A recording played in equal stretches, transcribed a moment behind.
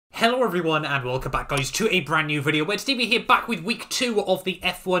Hello everyone and welcome back guys to a brand new video where today we're here back with week 2 of the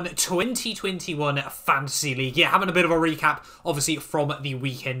F1 2021 Fantasy League. Yeah, having a bit of a recap obviously from the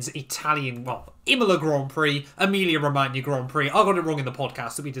weekend's Italian, well, Imola Grand Prix, Emilia Romagna Grand Prix. I got it wrong in the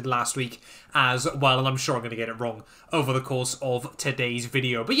podcast that we did last week as well, and I'm sure I'm going to get it wrong over the course of today's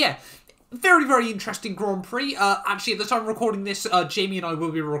video. But yeah, very, very interesting Grand Prix. Actually, at the time of recording this, Jamie and I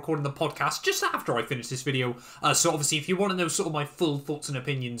will be recording the podcast just after I finish this video. So obviously, if you want to know sort of my full thoughts and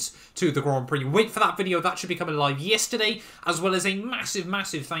opinions to the Grand Prix, wait for that video. That should be coming live yesterday, as well as a massive,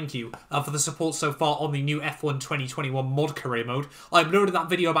 massive thank you for the support so far on the new F1 2021 mod career mode. I uploaded that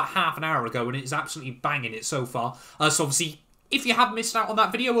video about half an hour ago, and it is absolutely banging it so far. So obviously, if you have missed out on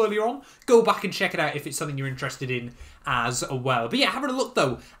that video earlier on, go back and check it out if it's something you're interested in as well. But yeah, having a look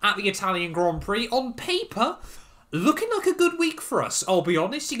though at the Italian Grand Prix, on paper, looking like a good week for us, I'll be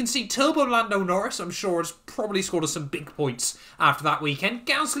honest. You can see Turbo Lando Norris, I'm sure, has probably scored us some big points after that weekend.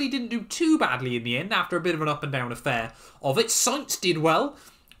 Gasly didn't do too badly in the end after a bit of an up and down affair of it. Sainz did well.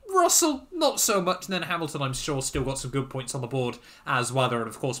 Russell, not so much, and then Hamilton, I'm sure, still got some good points on the board as well. And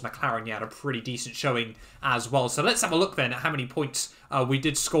of course, Mclaren, yeah, had a pretty decent showing as well. So let's have a look then at how many points we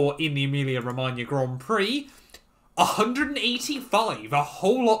did score in the Emilia Romagna Grand Prix. 185, a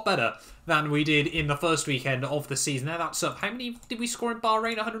whole lot better than we did in the first weekend of the season. Now that's up. How many did we score in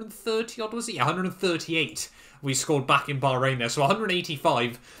Bahrain? 130 odd was it? Yeah, 138 we scored back in Bahrain there. So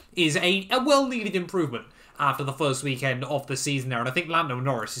 185 is a well-needed improvement after the first weekend of the season there. And I think Lando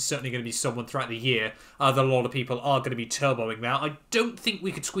Norris is certainly going to be someone throughout the year that a lot of people are going to be turboing there. I don't think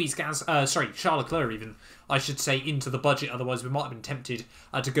we could squeeze Charles Leclerc even, I should say, into the budget. Otherwise, we might have been tempted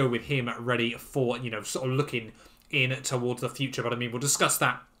to go with him ready for, you know, sort of looking in towards the future. But I mean, we'll discuss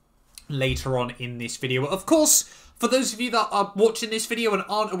that later on in this video. Of course, for those of you that are watching this video and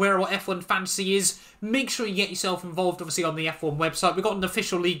aren't aware of what F1 Fantasy is, make sure you get yourself involved, obviously, on the F1 website. We've got an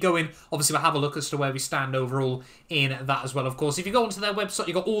official league going. Obviously, we'll have a look as to where we stand overall in that as well, of course. If you go onto their website,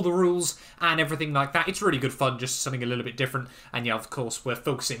 you've got all the rules and everything like that. It's really good fun, just something a little bit different. And yeah, of course, we're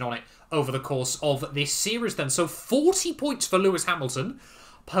focusing on it over the course of this series then. So 40 points for Lewis Hamilton.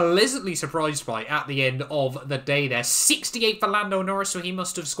 Pleasantly surprised by at the end of the day there. 68 for Lando Norris, so he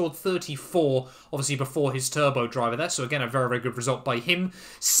must have scored 34, obviously, before his turbo driver there. So again, a very, very good result by him.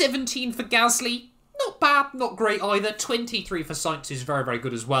 17 for Gasly. Not bad, not great either. 23 for Sainz is very, very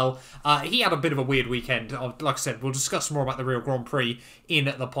good as well. He had a bit of a weird weekend. Like I said, we'll discuss more about the real Grand Prix in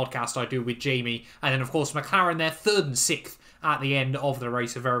the podcast I do with Jamie. And then, of course, Mclaren there, 3rd and 6th. At the end of the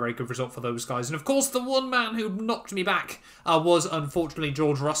race, a very, very good result for those guys. And of course, the one man who knocked me back was, unfortunately,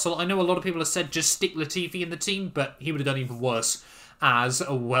 George Russell. I know a lot of people have said just stick Latifi in the team, but he would have done even worse as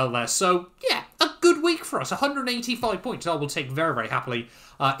well there. So, yeah, a good week for us. 185 points I will take very, very happily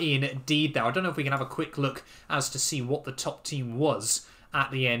indeed there. I don't know if we can have a quick look as to see what the top team was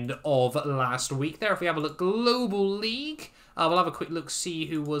at the end of last week there. If we have a look, Global League, we'll have a quick look, see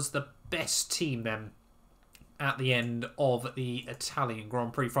who was the best team then at the end of the Italian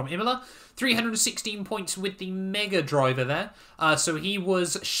Grand Prix from Imola. 316 points with the Mega driver there. So he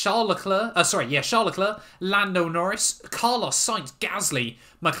was Charles Leclerc, Lando Norris, Carlos Sainz, Gasly,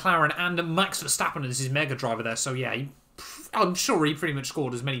 McLaren, and Max Verstappen as his Mega driver there. So yeah, I'm sure he pretty much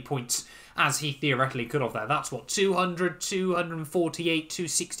scored as many points as he theoretically could have there. That's what, 200, 248,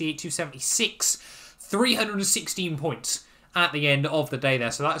 268, 276, 316 points at the end of the day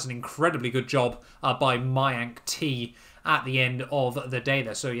there. So that's an incredibly good job by Mayank T at the end of the day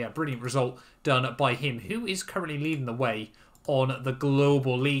there. So yeah, brilliant result done by him, who is currently leading the way on the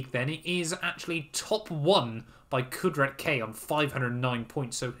Global League then. It is actually top 1 by Kudret K on 509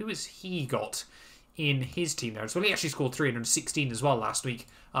 points. So who has he got in his team there? So he actually scored 316 as well last week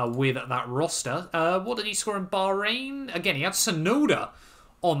with that roster. What did he score in Bahrain? Again, he had Sonoda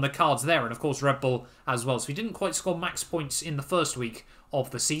on the cards there, and of course Red Bull as well. So he didn't quite score max points in the first week of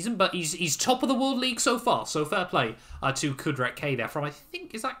the season, but he's top of the World League so far. So fair play to Kudret K there from, I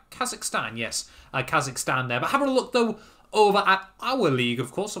think, is that Kazakhstan? Yes, Kazakhstan there. But having a look though over at our league,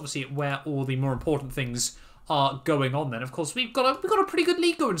 of course, obviously where all the more important things are going on then. Of course, we've got a pretty good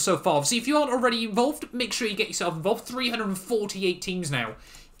league going so far. Obviously, if you aren't already involved, make sure you get yourself involved. 348 teams now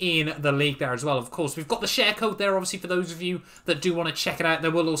in the league there as well. Of course, we've got the share code there, obviously, for those of you that do want to check it out.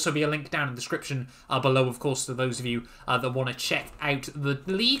 There will also be a link down in the description below, of course, to those of you that want to check out the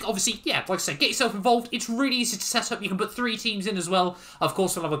league. Obviously, yeah, like I said, get yourself involved. It's really easy to set up. You can put 3 teams in as well. Of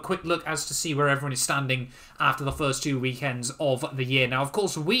course, we'll have a quick look as to see where everyone is standing after the first 2 weekends of the year. Now, of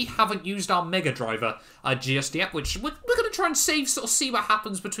course, we haven't used our Mega driver just yet, which we're going to try and save, sort of see what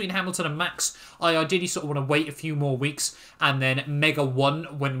happens between Hamilton and Max. I ideally sort of want to wait a few more weeks and then Mega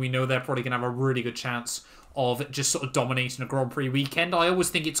 1 when we know they're probably going to have a really good chance of just sort of dominating a Grand Prix weekend. I always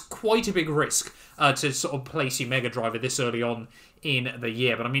think it's quite a big risk to sort of place your Mega Driver this early on in the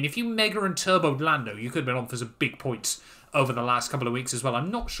year. But I mean, if you Mega and Turboed Lando, you could have been on for some big points over the last couple of weeks as well. I'm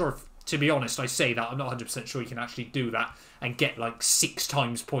not sure if, to be honest, I say that, I'm not 100% sure you can actually do that and get like 6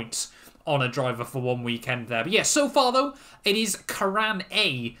 times points on a driver for one weekend there. But yeah, so far though, it is Karan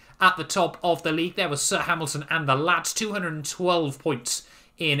A at the top of the league. There was Sir Hamilton and the lads, 212 points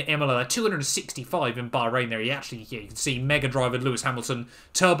in Emilia, 265 in Bahrain there. You can see Mega Driver Lewis Hamilton,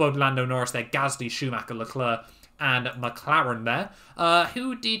 Turboed Lando Norris there, Gasly, Schumacher, Leclerc, and McLaren there.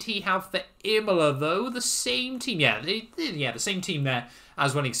 Who did he have for Imola, though? The same team. Yeah, the same team there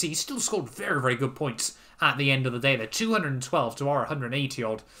as well. You can see he still scored very, very good points at the end of the day there. 212 to our 180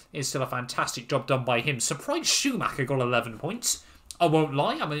 odd is still a fantastic job done by him. Surprised Schumacher got 11 points. I won't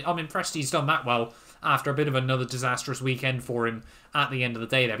lie. I'm impressed he's done that well after a bit of another disastrous weekend for him at the end of the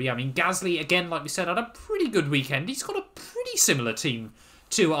day there. But yeah, I mean, Gasly, again, like we said, had a pretty good weekend. He's got a pretty similar team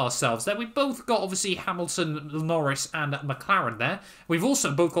to ourselves there. We've both got, obviously, Hamilton, Norris, and McLaren there. We've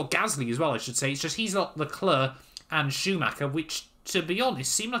also both got Gasly as well, I should say. It's just he's got Leclerc and Schumacher, which, to be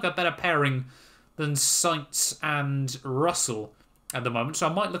honest, seem like a better pairing than Sainz and Russell at the moment. So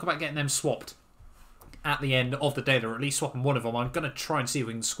I might look about getting them swapped at the end of the day, or at least swapping one of them. I'm going to try and see if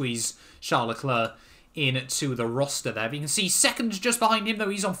we can squeeze Charles Leclerc into the roster there. But you can see second just behind him, though.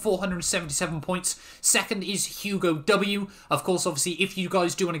 He's on 477 points. Second is Hugo W. Of course, obviously, if you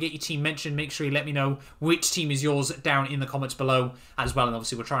guys do want to get your team mentioned, make sure you let me know which team is yours down in the comments below as well. And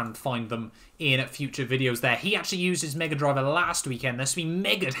obviously, we'll try and find them in future videos there. He actually used his Mega Driver last weekend. This we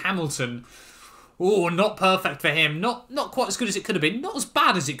Megaed Hamilton. Oh, not perfect for him. Not quite as good as it could have been. Not as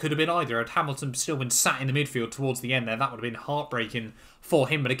bad as it could have been either. Had Hamilton still been sat in the midfield towards the end there, that would have been heartbreaking for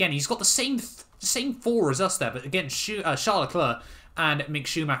him. But again, he's got the same 4 as us there. But again, Charles Leclerc and Mick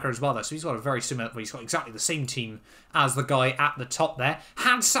Schumacher as well there. So he's got a very similar... Well, he's got exactly the same team as the guy at the top there.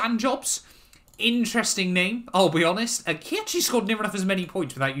 Hansan Jobs. Interesting name, I'll be honest. He actually scored near enough as many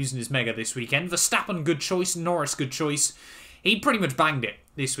points without using his Mega this weekend. Verstappen, good choice. Norris, good choice. He pretty much banged it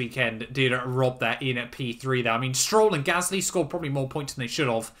this weekend, did Rob there in at P3 there. I mean, Stroll and Gasly scored probably more points than they should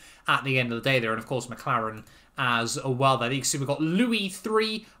have at the end of the day there. And, of course, McLaren as well there. You can see we've got Louis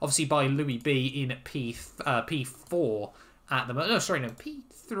 3, obviously by Louis B in P4 at the moment. No, sorry, no,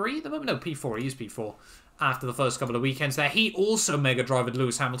 P3 at the moment? No, P4. He is P4 after the first couple of weekends there. He also Mega Drivered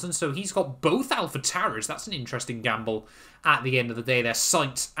Lewis Hamilton, so he's got both AlphaTauris. That's an interesting gamble at the end of the day there.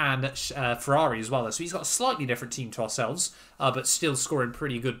 Sainz and Ferrari as well. So he's got a slightly different team to ourselves, but still scoring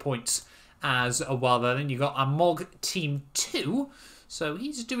pretty good points as well there. Then you got a Mog Team 2. So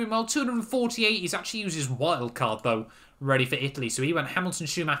he's doing well. 248. He's actually used his wild card, though, ready for Italy. So he went Hamilton,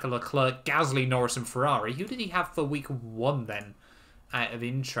 Schumacher, Leclerc, Gasly, Norris, and Ferrari. Who did he have for week 1 then? Out of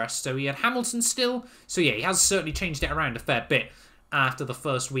interest. So he had Hamilton still. So yeah, he has certainly changed it around a fair bit after the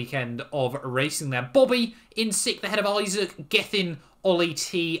first weekend of racing there. Bobby in 6th ahead of Isaac, Gethin, Ollie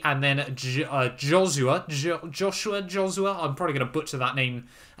T, and then Joshua. I'm probably going to butcher that name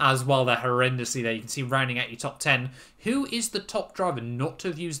as well there horrendously there. You can see rounding out your top 10. Who is the top driver not to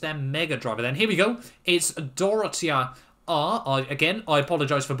have used their Mega Driver then? Here we go. It's Dorothea R. Again, I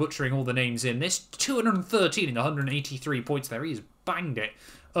apologise for butchering all the names in this. 213 in 183 points there. He's banged it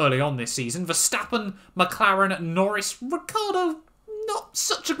early on this season. Verstappen, McLaren, Norris, Ricciardo. Not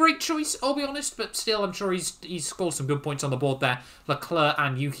such a great choice, I'll be honest, but still, I'm sure he's scored some good points on the board there. Leclerc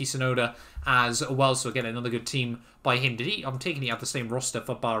and Yuki Tsunoda as well, so again, another good team by him. Did he? I'm taking he had the same roster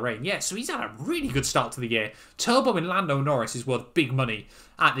for Bahrain. Yeah, so he's had a really good start to the year. Turbo and Lando Norris is worth big money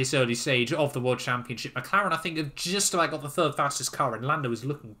at this early stage of the World Championship. McLaren, I think, have just about got the 3rd fastest car, and Lando is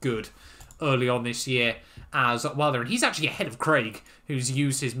looking good early on this year as well there. And he's actually ahead of Craig, who's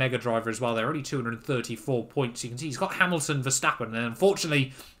used his Mega Driver as well. They're only 234 points. You can see he's got Hamilton, Verstappen, and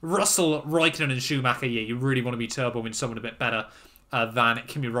unfortunately, Russell, Raikkonen, and Schumacher. Yeah, you really want to be turboing someone a bit better than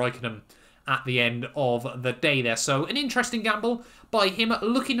Kimi Raikkonen at the end of the day there. So, an interesting gamble by him.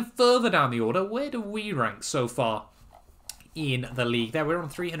 Looking further down the order, where do we rank so far in the league there? We're on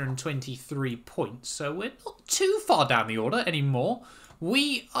 323 points, so we're not too far down the order anymore.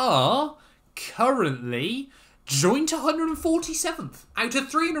 We are currently joined 147th out of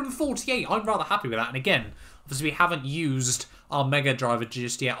 348. I'm rather happy with that. And again, obviously we haven't used our Mega Driver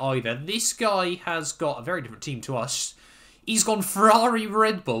just yet either. This guy has got a very different team to us. He's gone Ferrari,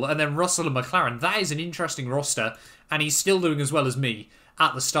 Red Bull, and then Russell and McLaren. That is an interesting roster, and he's still doing as well as me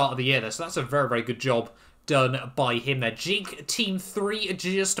at the start of the year there. So that's a very, very good job done by him there. Jake, Team 3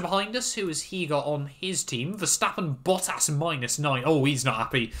 just behind us. Who has he got on his team? Verstappen, Bottas, -9. Oh, he's not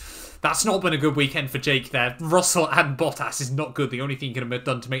happy. That's not been a good weekend for Jake there. Russell and Bottas is not good. The only thing he could have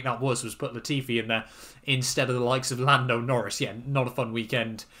done to make that worse was put Latifi in there instead of the likes of Lando Norris. Yeah, not a fun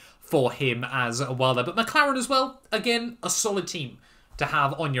weekend for him as well there. But McLaren as well, again, a solid team to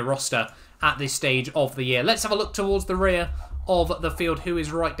have on your roster at this stage of the year. Let's have a look towards the rear of the field, who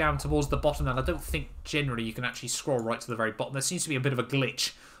is right down towards the bottom. And I don't think generally you can actually scroll right to the very bottom. There seems to be a bit of a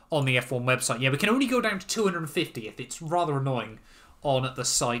glitch on the F1 website. Yeah, we can only go down to 250th. It's rather annoying on the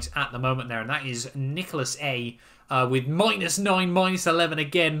site at the moment there. And that is Nicholas A. With -9, -11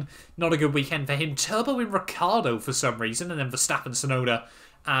 again. Not a good weekend for him. Turbo in Ricciardo for some reason. And then Verstappen, Tsunoda,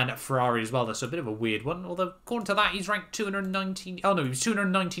 and Ferrari as well. That's a bit of a weird one. Although, according to that, he's ranked 219... Oh, no, he was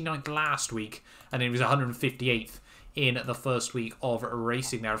 299th last week. And then he was 158th in the first week of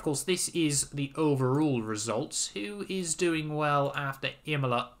racing there. Of course, this is the overall results. Who is doing well after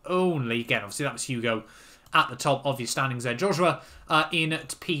Imola only? Again, obviously, that was Hugo at the top of your standings there. Joshua in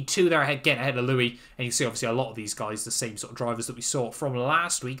P2 there, getting ahead of Louis. And you can see, obviously, a lot of these guys, the same sort of drivers that we saw from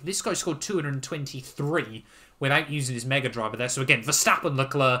last week. This guy scored 223 without using his mega driver there. So, again, Verstappen,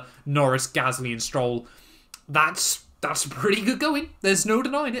 Leclerc, Norris, Gasly, and Stroll. That's pretty good going. There's no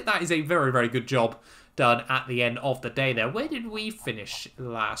denying it. That is a very, very good job done at the end of the day there. Where did we finish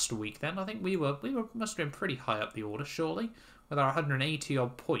last week then? I think we must have been pretty high up the order, surely, with our 180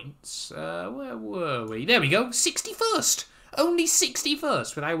 odd points. Where were we? There we go, 61st. Only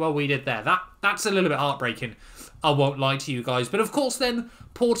 61st with how well we did there. That's a little bit heartbreaking, I won't lie to you guys. But of course then,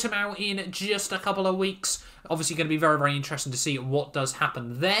 Portimao in just a couple of weeks. Obviously going to be very, very interesting to see what does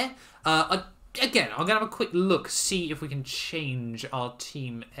happen there. Again, I'm going to have a quick look, see if we can change our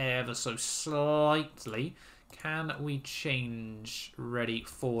team ever so slightly. Can we change ready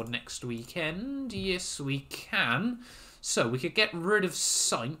for next weekend? Yes, we can. So, we could get rid of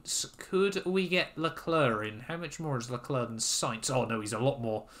Sainz. Could we get Leclerc in? How much more is Leclerc than Sainz? Oh, no, he's a lot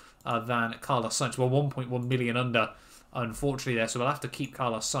more than Carlos Sainz. Well, 1.1 million under, unfortunately, there. So, we'll have to keep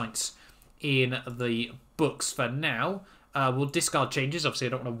Carlos Sainz in the books for now. We'll discard changes. Obviously, I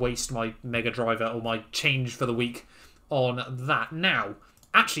don't want to waste my Mega Driver or my change for the week on that. Now,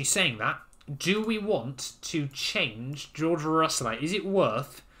 actually saying that, do we want to change George Russell out? Is it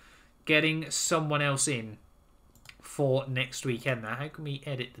worth getting someone else in for next weekend now? How can we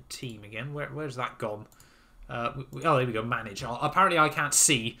edit the team again? Where's that gone? Oh, there we go, manage. Apparently, I can't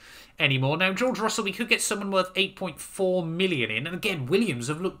see anymore. Now, George Russell, we could get someone worth 8.4 million in. And again, Williams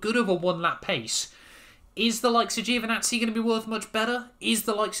have looked good over one-lap pace. Is the likes of Giovinazzi going to be worth much better? Is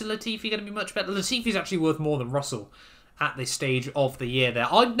the likes of Latifi going to be much better? Latifi's actually worth more than Russell at this stage of the year there.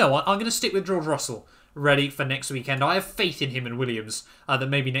 I'm going to stick with George Russell ready for next weekend. I have faith in him and Williams that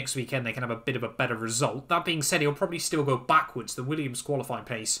maybe next weekend they can have a bit of a better result. That being said, he'll probably still go backwards. The Williams qualifying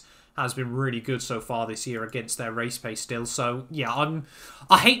pace has been really good so far this year against their race pace still. So, yeah,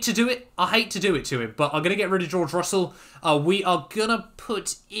 I hate to do it. I hate to do it to him, but I'm going to get rid of George Russell. We are going to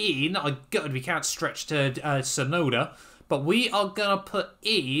put in... we can't stretch to Tsunoda, but we are going to put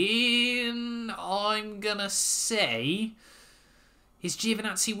in... I'm going to say... Is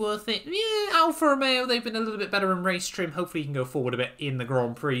Giovinazzi worth it? Yeah, Alfa Romeo, they've been a little bit better in race trim. Hopefully he can go forward a bit in the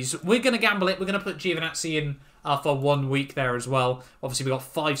Grand Prix. We're going to gamble it. We're going to put Giovinazzi in for 1 week there as well. Obviously, we've got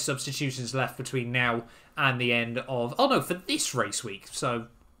 5 substitutions left between now and the end of... Oh, no, for this race week. So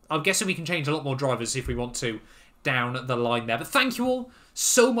I'm guessing we can change a lot more drivers if we want to down the line there. But thank you all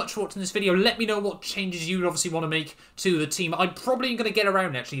so much for watching this video. Let me know what changes you would obviously want to make to the team. I'm probably going to get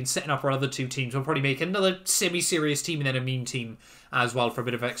around actually and setting up our other 2 teams. We'll probably make another semi-serious team and then a meme team as well for a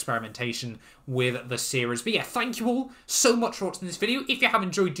bit of experimentation with the series. But yeah, thank you all so much for watching this video. If you have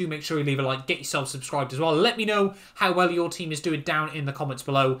enjoyed, do make sure you leave a like, get yourself subscribed as well. Let me know how well your team is doing down in the comments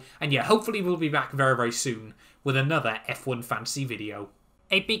below. And yeah, hopefully we'll be back very, very soon with another F1 Fantasy video.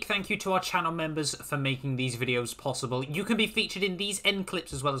 A big thank you to our channel members for making these videos possible. You can be featured in these end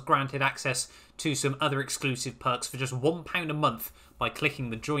clips as well as granted access to some other exclusive perks for just £1 a month by clicking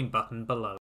the join button below.